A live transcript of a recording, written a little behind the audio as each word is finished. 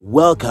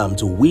Welcome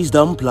to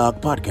Wisdom Plug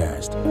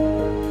Podcast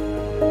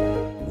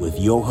with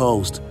your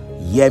host,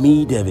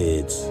 Yemi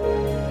Davids.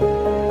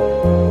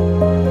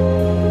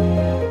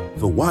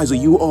 The wiser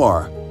you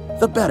are,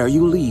 the better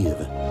you live.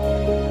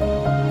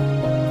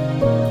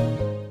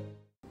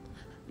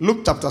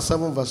 Luke chapter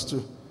 7 verse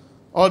 2.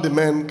 All the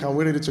men, can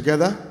we read it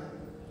together?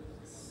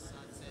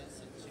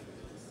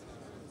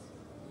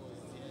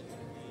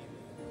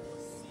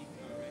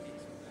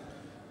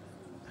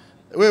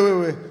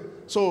 Wait.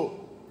 So,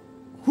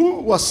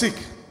 who was sick?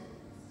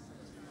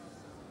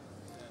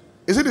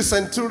 Is it the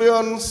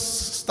centurion's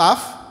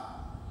staff?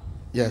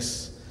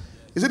 Yes.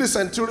 Is it the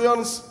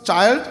centurion's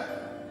child?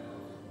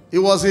 It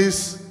was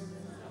his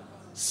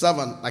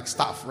servant, like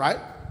staff, right?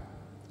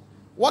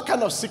 What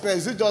kind of sickness?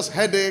 Is it just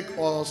headache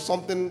or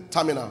something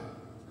terminal?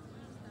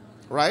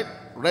 Right?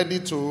 Ready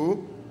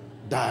to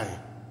die.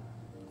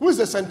 Who is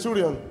the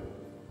centurion?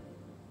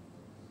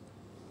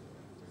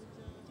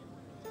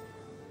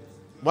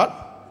 What?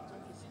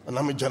 An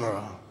army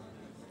general.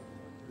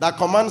 That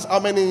commands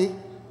how many?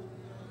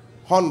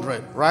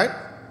 100, right?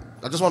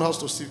 I just want us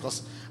to see,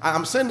 because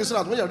I'm saying this so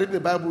that when you're reading the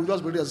Bible, you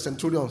just read it as a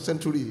centurion,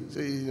 century.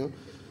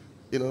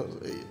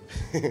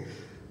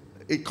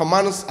 It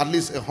commands at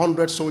least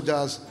 100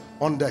 soldiers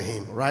under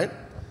him, right?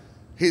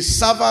 His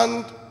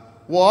servant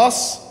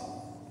was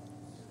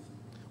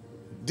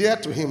dear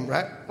to him,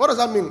 right? What does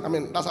that mean? I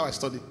mean, that's how I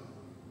study.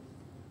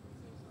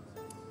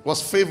 Was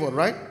favored,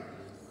 right?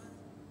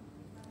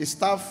 His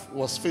staff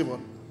was favored.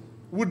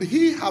 Would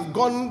he have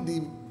gone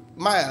the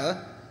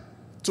mile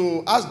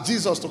to ask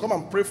Jesus to come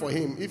and pray for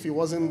him if he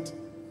wasn't?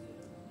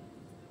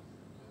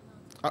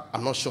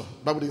 I'm not sure.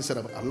 The Bible didn't say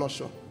that, but I'm not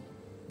sure.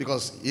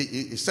 Because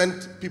he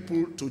sent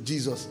people to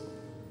Jesus.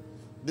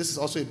 This is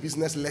also a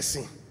business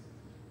lesson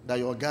that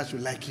your guys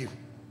should like you.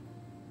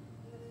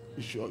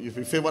 If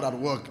you're favored at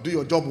work, do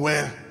your job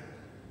well.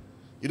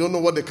 You don't know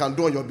what they can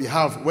do on your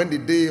behalf when the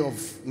day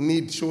of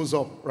need shows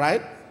up,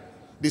 right?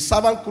 The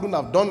servant couldn't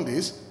have done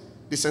this.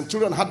 The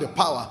centurion had the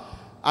power.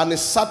 And a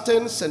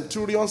certain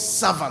centurion's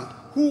servant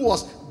who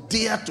was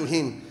dear to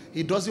him,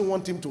 he doesn't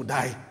want him to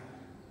die.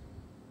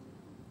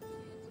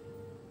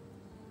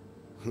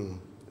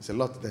 There's a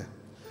lot there.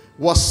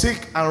 Was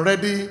sick and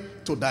ready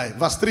to die.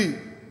 Verse 3.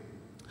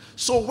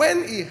 So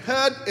when he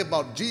heard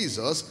about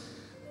Jesus,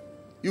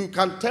 you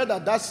can tell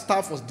that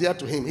staff was dear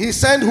to him. He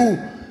sent who?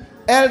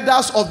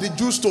 Elders of the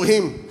Jews to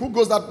him. Who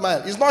goes that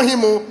mile? It's not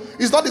him.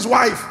 It's not his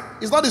wife.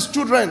 It's not his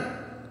children.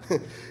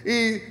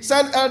 He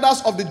sent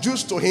elders of the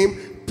Jews to him,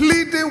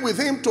 pleading with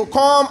him to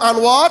come and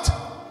what?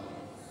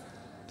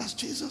 That's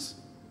Jesus.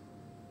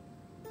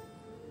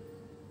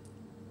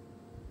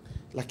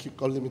 Like you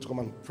calling me to come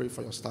and pray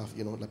for your staff,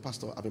 like,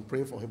 Pastor, I've been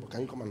praying for him, but can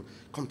you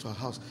come to our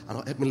house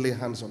and help me lay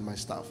hands on my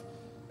staff,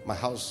 my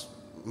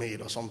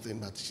housemaid or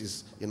something that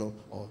she's,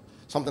 or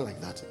something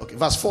like that. Okay,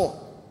 verse 4.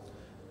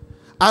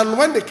 And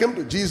when they came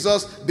to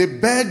Jesus, they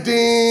begged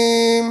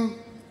him,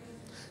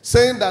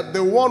 saying that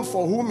the one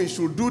for whom he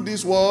should do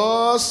this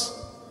was,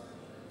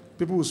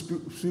 people will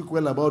speak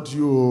well about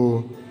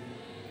you.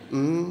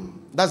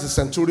 That's the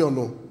centurion,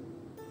 no.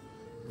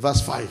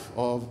 Verse 5.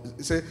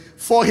 It says,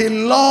 for he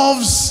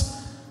loves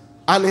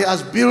and he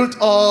has built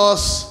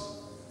us.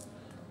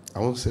 I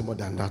won't say more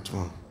than that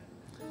one.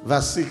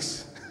 Verse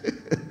 6.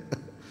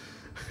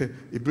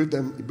 He built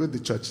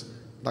the church.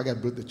 That guy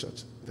built the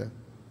church there.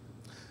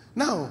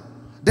 Now,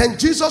 then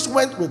Jesus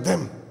went with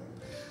them.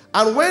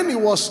 And when he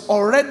was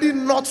already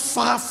not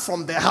far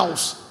from the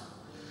house,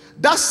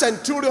 that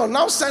centurion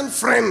now sent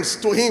friends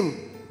to him.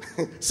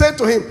 Said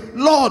to him,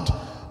 Lord,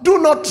 do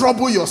not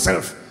trouble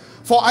yourself,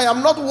 for I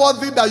am not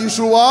worthy that you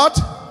should what?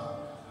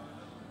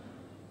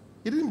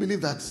 He didn't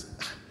believe that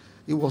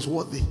he was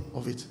worthy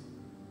of it.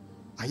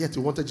 And yet he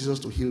wanted Jesus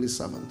to heal his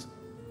servant.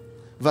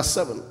 Verse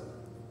 7.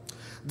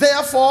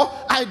 Therefore,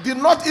 I did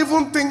not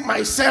even think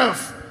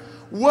myself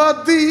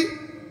worthy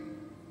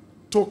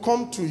to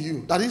come to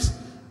you. That is,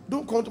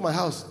 don't come to my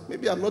house.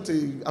 Maybe I'm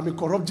a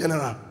corrupt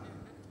general.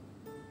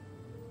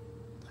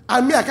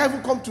 And me, I can't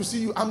even come to see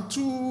you. I'm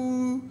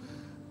too,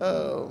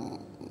 I'm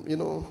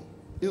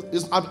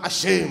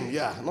ashamed.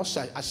 Yeah, not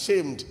shy.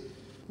 Ashamed.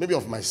 Maybe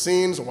of my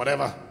sins or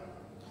whatever.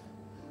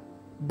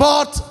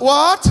 But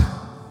what?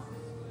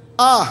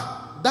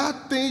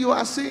 That thing you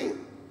are saying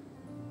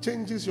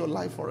changes your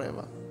life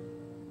forever.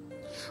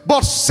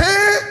 But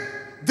say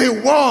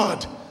the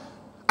word,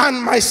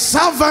 and my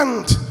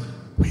servant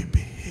will be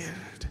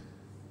healed.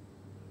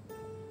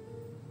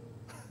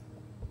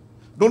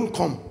 Don't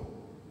come.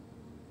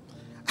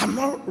 I'm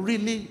not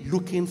really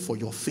looking for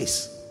your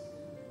face.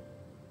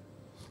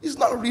 It's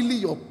not really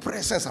your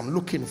presence I'm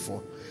looking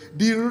for.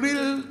 The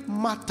real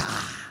matter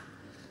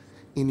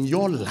in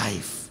your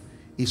life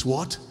is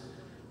what?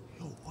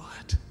 Your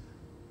word.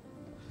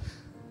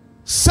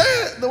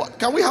 Say the word.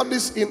 Can we have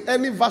this in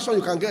any version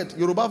you can get?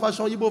 Yoruba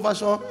version, Igbo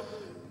version,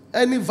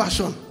 any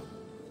version.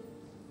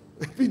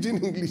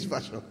 Pidgin English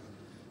version.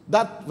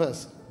 That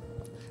verse.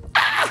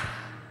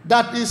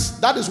 That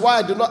is why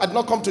I did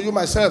not come to you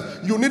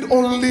myself. You need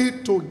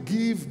only to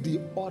give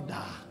the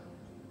order.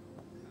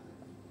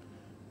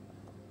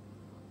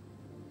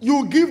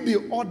 You give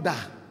the order.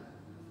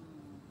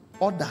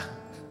 Order.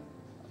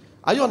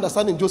 Are you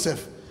understanding,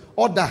 Joseph?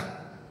 Order.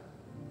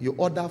 You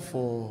order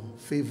for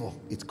favor,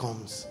 it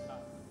comes.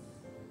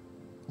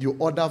 You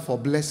order for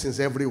blessings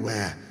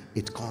everywhere,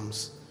 it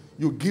comes.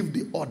 You give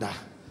the order,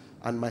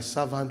 and my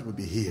servant will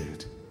be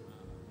healed.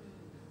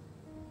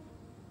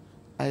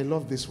 I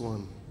love this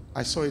one.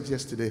 I saw it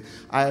yesterday.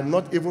 I am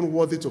not even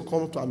worthy to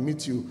come to and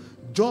meet you.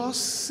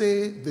 Just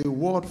say the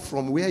word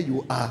from where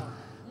you are,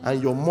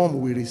 and your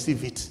mom will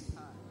receive it.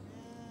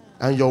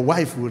 And your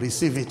wife will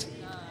receive it.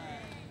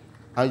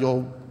 And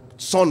your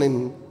son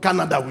in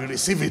Canada will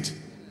receive it.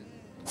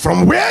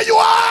 From where you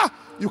are,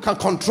 you can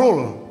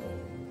control.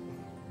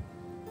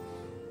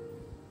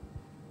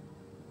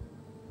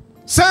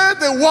 Say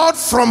the word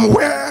from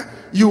where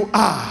you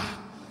are.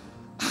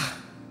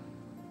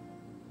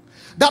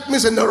 That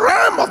means in the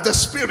realm of the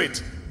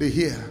spirit, they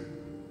hear.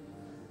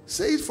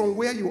 Say it from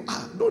where you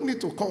are. Don't need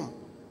to come.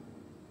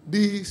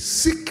 The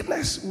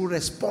sickness will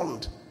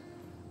respond.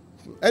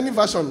 Any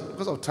version,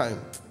 because of time.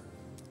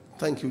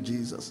 Thank you,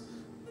 Jesus.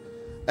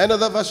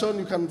 Another version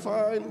you can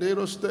find. You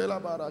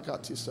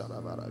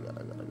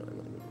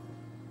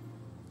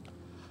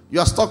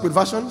are stuck with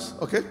versions,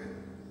 okay?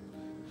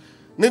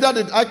 Neither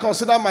did I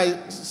consider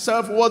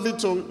myself worthy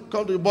to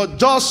come to you, but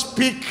just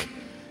speak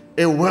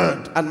a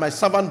word, and my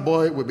servant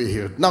boy will be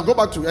healed. Now go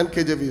back to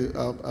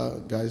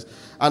NKJV, guys.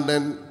 And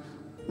then,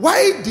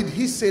 why did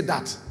he say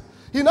that?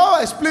 He now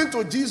explained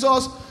to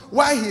Jesus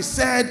why he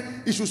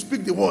said he should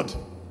speak the word.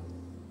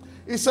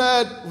 He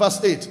said,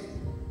 verse 8.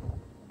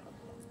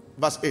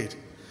 Verse 8.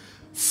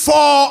 For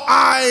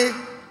I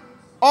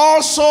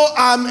also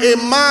am a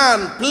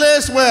man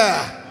placed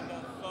where?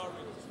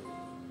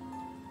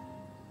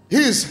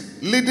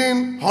 He's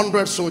leading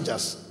 100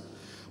 soldiers.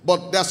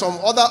 But there are some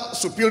other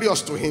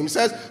superiors to him. He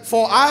says,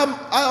 for I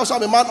also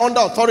am a man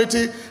under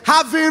authority,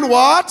 having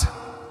what?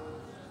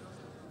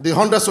 The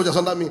 100 soldiers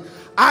under me.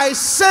 I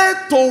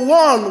said to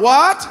one,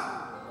 what?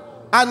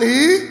 And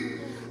he,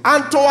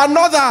 and to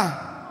another,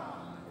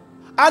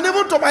 and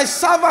even to my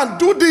servant,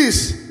 do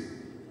this.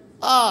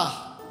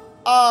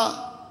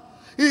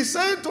 He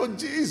said to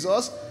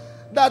Jesus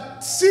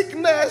that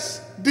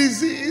sickness,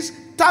 disease,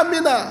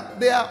 terminal,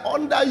 they are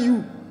under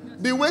you.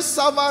 The way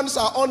servants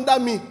are under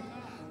me.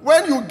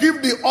 When you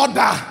give the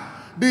order,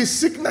 the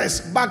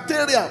sickness,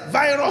 bacteria,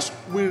 virus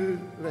will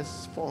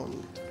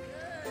respond.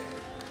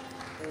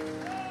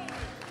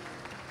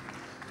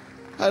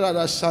 Now,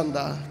 the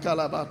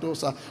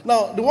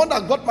one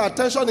that got my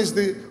attention is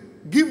the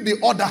give the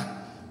order.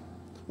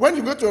 When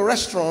you go to a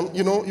restaurant,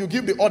 you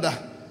give the order.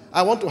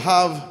 I want to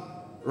have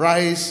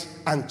rice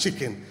and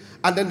chicken.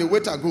 And then the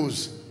waiter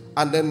goes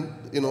and then,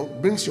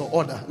 brings your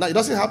order. Now, it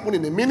doesn't happen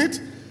in a minute.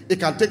 It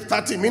can take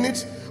 30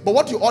 minutes. But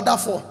what you order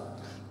for?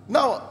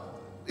 Now,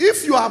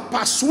 if you are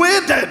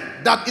persuaded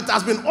that it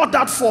has been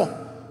ordered for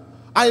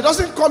and it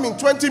doesn't come in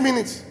 20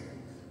 minutes,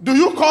 do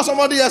you call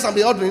somebody else and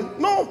be ordering?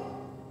 No.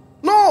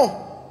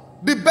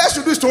 The best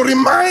you do is to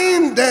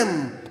remind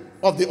them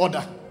of the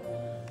order.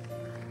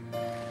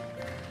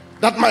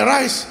 That my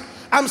rice.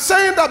 I'm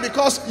saying that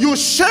because you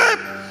shape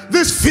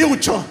this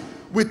future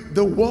with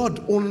the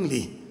word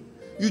only.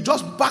 You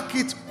just back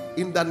it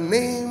in the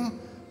name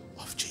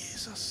of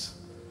Jesus.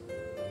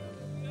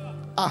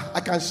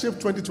 I can shape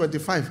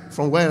 2025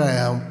 from where I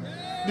am.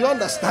 Do you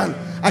understand?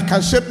 I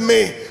can shape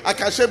May. I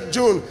can shape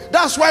June.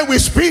 That's why we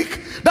speak.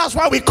 That's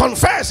why we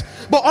confess.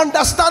 But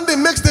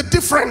understanding makes the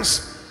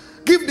difference.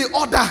 Give the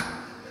order.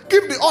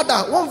 Give the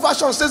order. One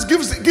version says,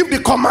 give the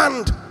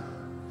command,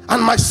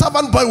 and my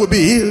servant boy will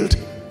be healed.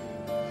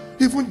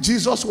 Even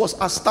Jesus was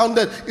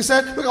astounded. He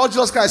said, look at what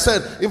Jesus Christ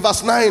said in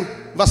verse 9.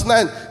 Verse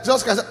 9.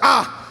 Jesus Christ said,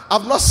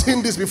 I've not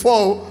seen this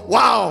before.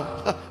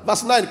 Wow.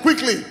 Verse 9.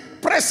 Quickly.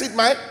 Press it,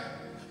 man.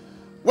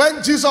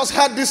 When Jesus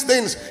heard these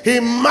things, he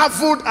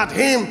marveled at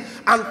him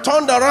and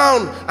turned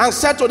around and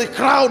said to the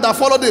crowd that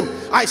followed him,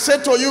 I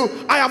said to you,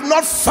 I have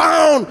not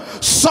found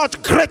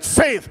such great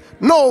faith.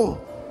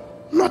 No,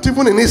 not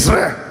even in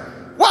Israel.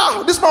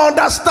 Wow, this man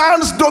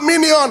understands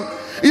dominion.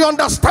 He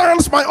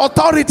understands my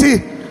authority.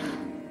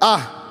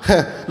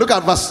 Look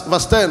at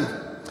verse 10.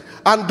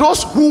 And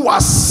those who were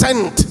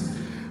sent,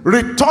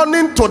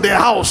 returning to their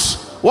house.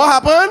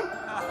 What happened?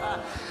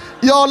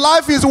 Your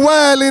life is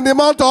well in the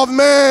month of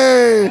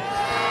May.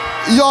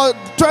 Your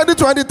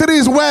 2023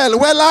 is well,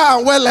 weller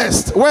and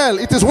wellest. Well,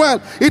 it is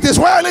well. It is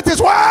well. It is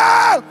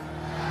well.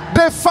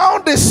 They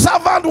found the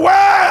servant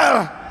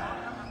well.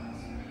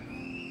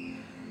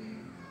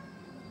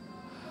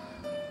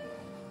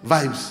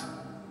 Vibes.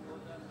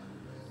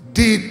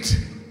 Did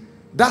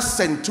that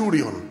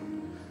centurion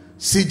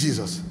see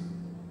Jesus?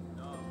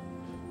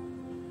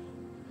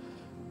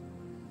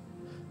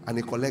 And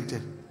he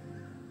collected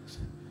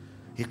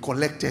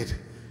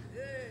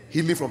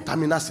healing from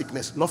terminal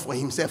sickness, not for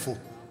himself,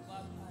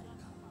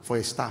 for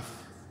his staff.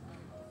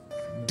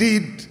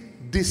 Did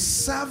the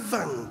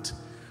servant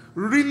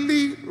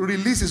really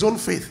release his own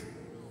faith?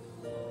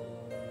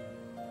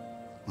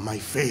 My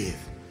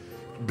faith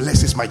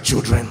blesses my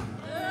children.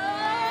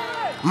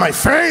 My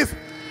faith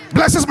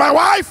blesses my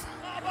wife.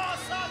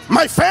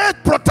 My faith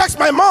protects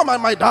my mom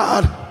and my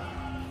dad.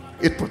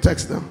 It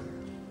protects them.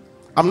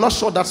 I'm not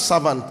sure that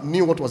servant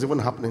knew what was even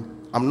happening.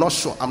 I'm not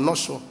sure.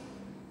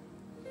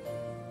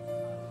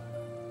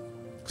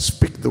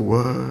 Speak the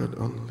word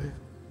only,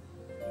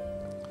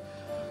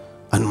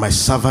 and my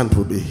servant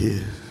will be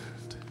healed.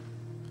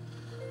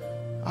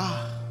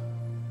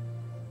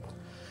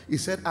 He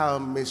said, I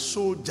am a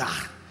soldier.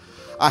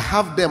 I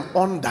have them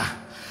under.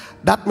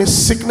 That means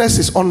sickness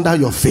is under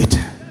your feet.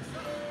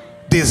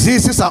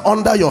 Diseases are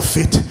under your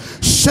feet.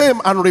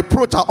 Shame and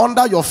reproach are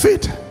under your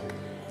feet.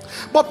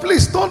 But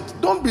please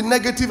don't be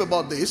negative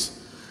about this.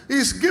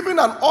 He's giving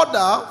an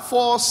order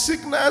for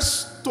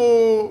sickness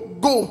to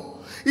go.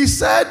 He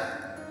said,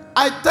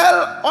 I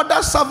tell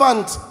other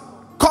servants,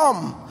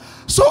 come,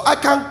 so I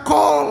can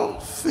call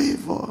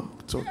favor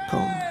to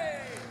come,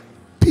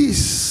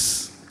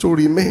 peace to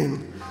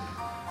remain.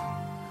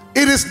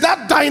 It is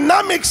that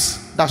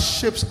dynamics that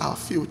shapes our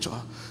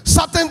future.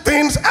 Certain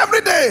things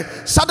every day,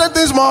 certain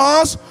things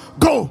must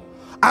go,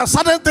 and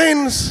certain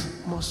things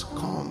must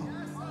come.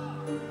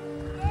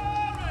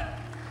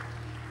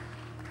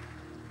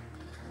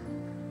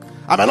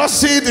 I may not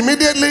see it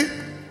immediately,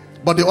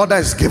 but the order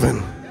is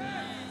given.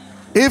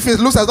 If it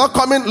looks as not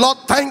coming, Lord,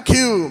 thank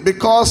you,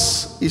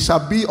 because it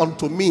shall be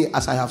unto me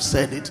as I have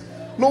said it.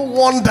 No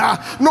wonder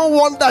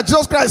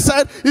Jesus Christ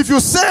said, if you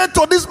say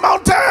to this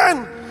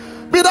mountain,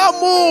 be thou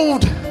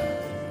moved.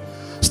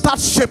 Start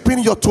shaping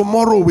your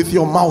tomorrow with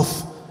your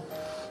mouth.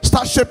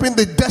 Start shaping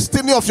the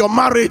destiny of your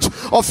marriage,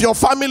 of your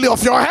family,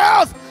 of your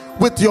health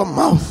with your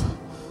mouth.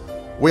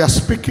 We are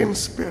speaking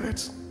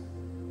spirit.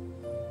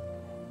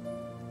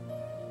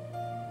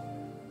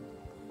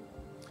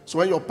 So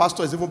when your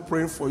pastor is even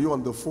praying for you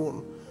on the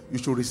phone, you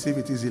should receive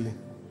it easily.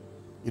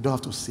 You don't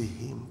have to see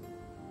him.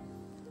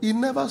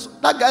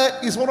 That guy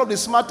is one of the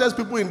smartest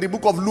people in the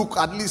book of Luke,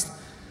 at least.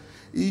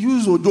 He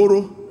used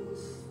Ojoro.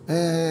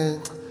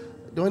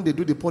 When they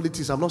do the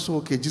politics, I'm not so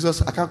okay.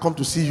 Jesus, I can't come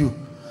to see you.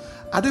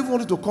 I don't even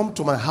want you to come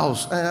to my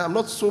house. I'm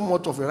not so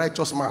much of a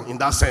righteous man in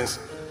that sense.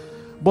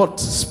 But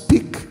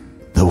speak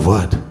the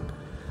word,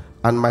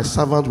 and my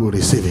servant will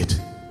receive it.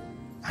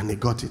 And he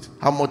got it.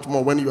 How much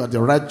more when you are the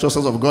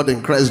righteousness of God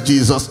in Christ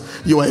Jesus?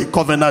 You are a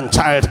covenant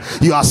child.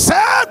 You are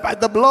saved by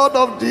the blood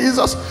of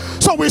Jesus.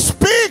 So we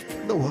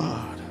speak the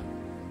word.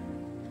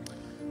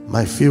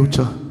 My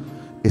future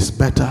is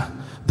better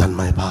than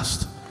my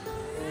past.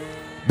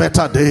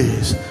 Better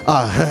days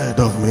are ahead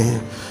of me.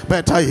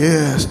 Better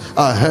years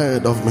are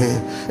ahead of me.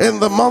 In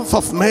the month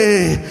of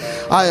May,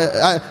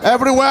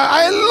 everywhere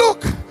I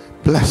look,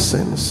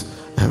 blessings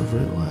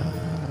everywhere.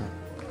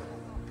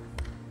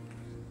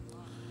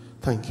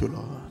 Thank you,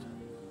 Lord.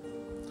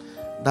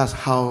 That's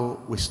how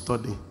we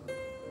study,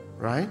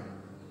 right?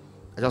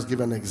 I just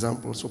give an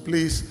example. So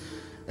please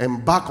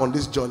embark on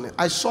this journey.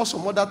 I saw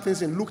some other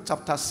things in Luke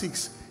chapter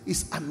 6.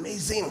 It's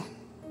amazing.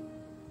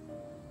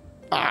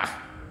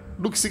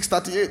 Luke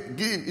 6:38.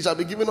 Give, it shall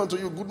be given unto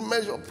you. Good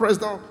measure,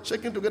 pressed down,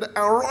 shaking together,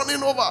 and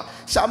running over,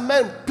 shall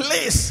men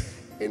place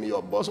in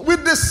your bosom.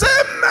 With the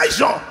same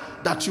measure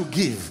that you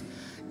give,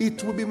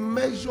 it will be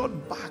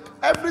measured back.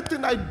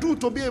 Everything I do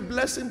to be a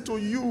blessing to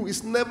you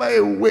is never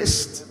a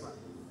waste.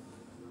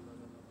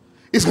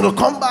 It's going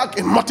to come back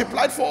in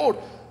multiplied fold.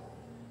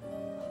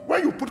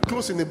 When you put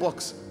clothes in a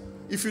box,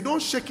 if you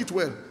don't shake it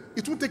well,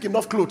 it won't take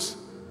enough clothes.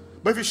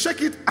 But if you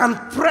shake it and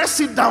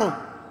press it down,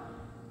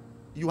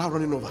 you are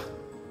running over.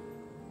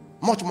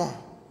 Much more.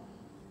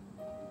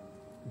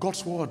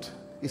 God's word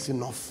is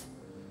enough.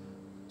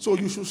 So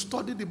you should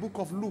study the book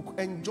of Luke.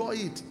 Enjoy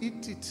it.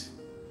 Eat it.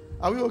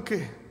 Are we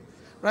okay?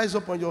 Rise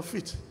up on your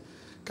feet.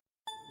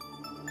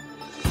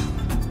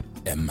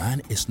 A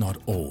man is not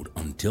old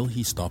until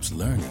he stops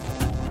learning.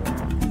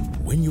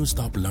 When you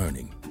stop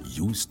learning,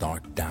 you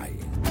start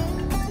dying.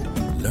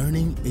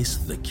 Learning is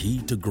the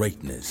key to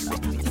greatness.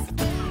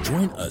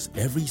 Join us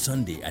every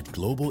Sunday at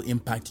Global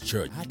Impact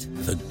Church at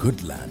The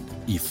Good Land,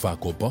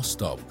 Ifako Bus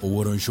Stop,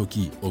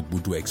 Oworonshoki,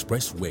 Ogbudu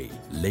Expressway,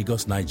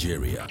 Lagos,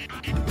 Nigeria.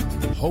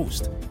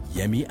 Host,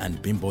 Yemi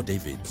and Bimbo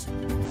Davids.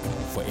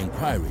 For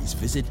inquiries,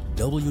 visit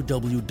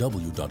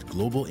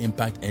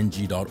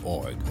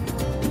www.globalimpactng.org.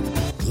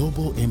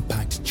 Global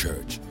Impact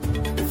Church.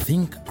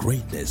 Think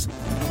greatness.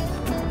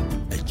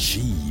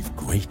 Achieve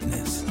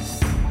greatness.